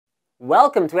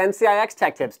Welcome to NCIX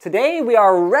Tech Tips. Today we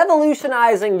are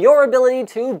revolutionizing your ability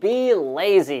to be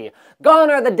lazy.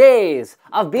 Gone are the days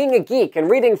of being a geek and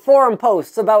reading forum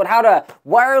posts about how to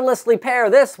wirelessly pair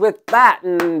this with that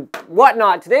and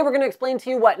whatnot. Today we're going to explain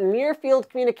to you what near field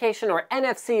communication, or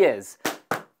NFC, is.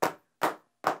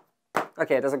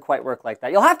 Okay, it doesn't quite work like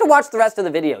that. You'll have to watch the rest of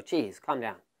the video. Jeez, calm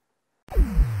down.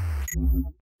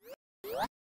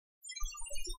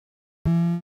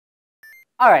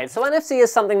 Alright, so NFC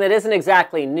is something that isn't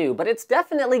exactly new, but it's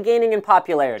definitely gaining in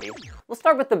popularity. We'll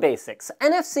start with the basics.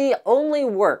 NFC only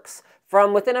works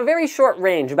from within a very short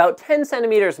range, about 10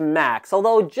 centimeters max,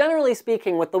 although generally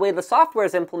speaking, with the way the software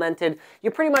is implemented, you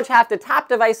pretty much have to tap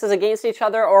devices against each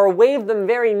other or wave them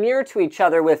very near to each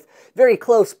other with very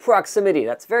close proximity.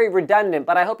 That's very redundant,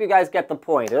 but I hope you guys get the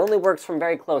point. It only works from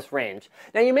very close range.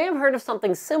 Now, you may have heard of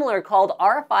something similar called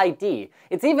RFID.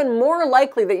 It's even more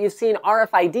likely that you've seen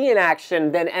RFID in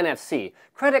action than NFC.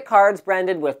 Credit cards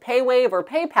branded with PayWave or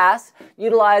PayPass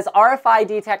utilize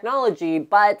RFID technology,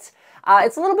 but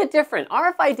it's a little bit different.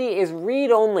 RFID is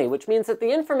read-only, which means that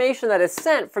the information that is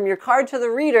sent from your card to the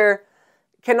reader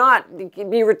cannot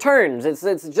be returned.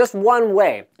 It's just one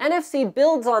way. NFC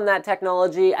builds on that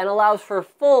technology and allows for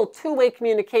full two-way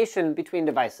communication between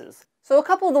devices. So a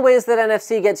couple of the ways that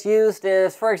NFC gets used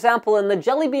is, for example, in the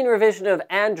Jelly Bean revision of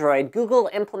Android, Google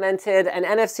implemented an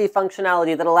NFC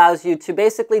functionality that allows you to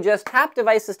basically just tap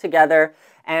devices together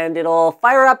and it'll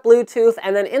fire up Bluetooth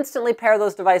and then instantly pair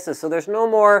those devices. So there's no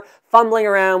more fumbling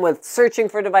around with searching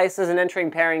for devices and entering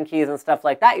pairing keys and stuff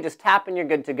like that. You just tap and you're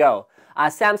good to go.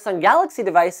 Samsung Galaxy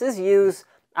devices use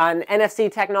an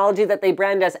NFC technology that they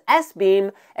brand as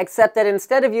S-Beam, except that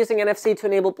instead of using NFC to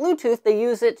enable Bluetooth, they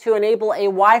use it to enable a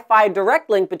Wi-Fi direct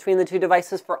link between the two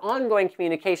devices for ongoing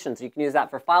communication. So you can use that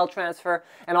for file transfer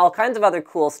and all kinds of other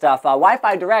cool stuff.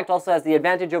 Wi-Fi direct also has the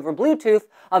advantage over Bluetooth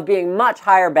of being much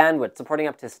higher bandwidth, supporting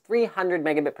up to 300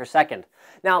 megabit per second.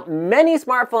 Now, many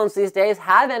smartphones these days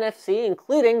have NFC,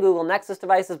 including Google Nexus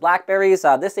devices, Blackberries.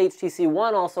 This HTC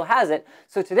One also has it.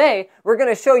 So today, we're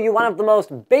going to show you one of the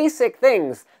most basic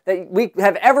things that we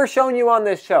have ever shown you on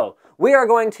this show. We are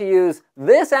going to use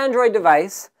this Android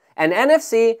device and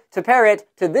NFC to pair it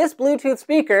to this Bluetooth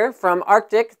speaker from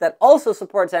Arctic that also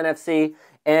supports NFC,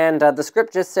 and the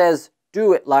script just says,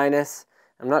 "Do it, Linus."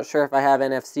 I'm not sure if I have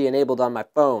NFC enabled on my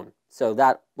phone, so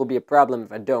that will be a problem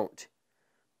if I don't.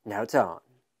 Now it's on.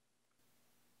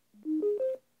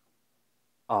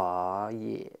 Aw,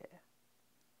 yeah.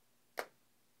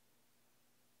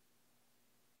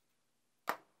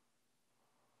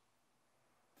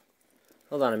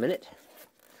 Hold on a minute.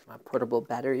 My portable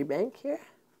battery bank here.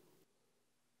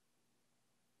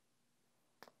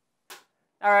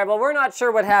 All right, well, we're not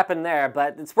sure what happened there,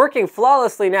 but it's working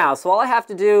flawlessly now. So all I have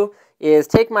to do is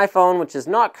take my phone, which is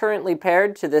not currently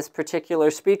paired to this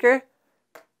particular speaker,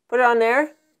 put it on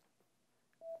there.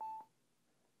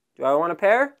 Do I want to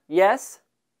pair? Yes.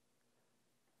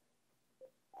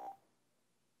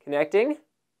 Connecting.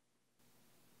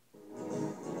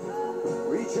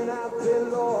 Reaching out to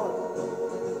Lord.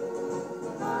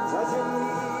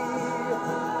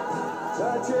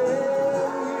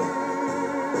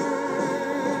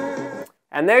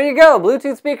 And there you go,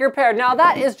 Bluetooth speaker paired. Now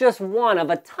that is just one of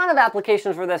a ton of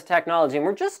applications for this technology, and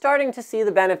we're just starting to see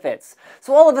the benefits.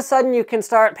 So all of a sudden you can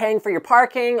start paying for your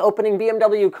parking, opening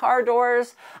BMW car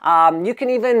doors. You can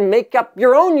even make up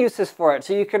your own uses for it.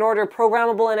 So you can order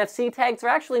programmable NFC tags. They're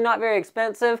actually not very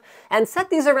expensive, and set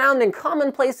these around in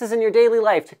common places in your daily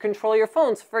life to control your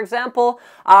phones. For example,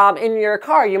 in your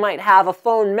car you might have a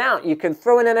phone mount. You can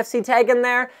throw an NFC tag in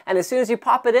there, and as soon as you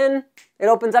pop it in, it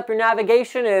opens up your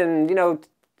navigation and,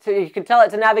 you can tell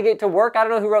it to navigate to work. I don't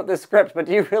know who wrote this script, but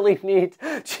do you really need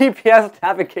GPS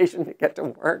navigation to get to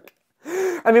work?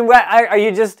 I mean, what,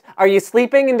 are you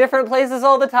sleeping in different places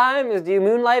all the time? Do you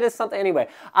moonlight as something? Anyway,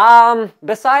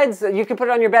 besides, you could put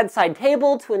it on your bedside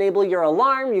table to enable your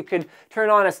alarm. You could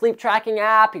turn on a sleep tracking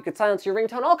app. You could silence your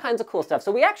ringtone, all kinds of cool stuff.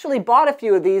 So we actually bought a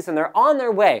few of these and they're on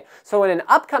their way. So in an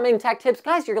upcoming Tech Tips,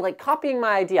 guys, you're like copying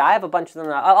my idea. I have a bunch of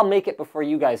them. I'll make it before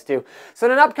you guys do. So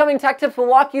in an upcoming Tech Tips, we'll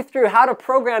walk you through how to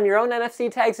program your own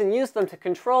NFC tags and use them to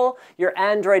control your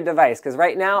Android device. Because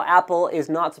right now, Apple is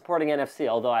not supporting NFC,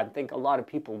 although I think a lot of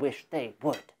people wish they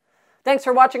would. Thanks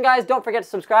for watching, guys. Don't forget to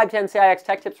subscribe to NCIX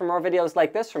Tech Tips for more videos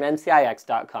like this from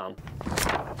ncix.com.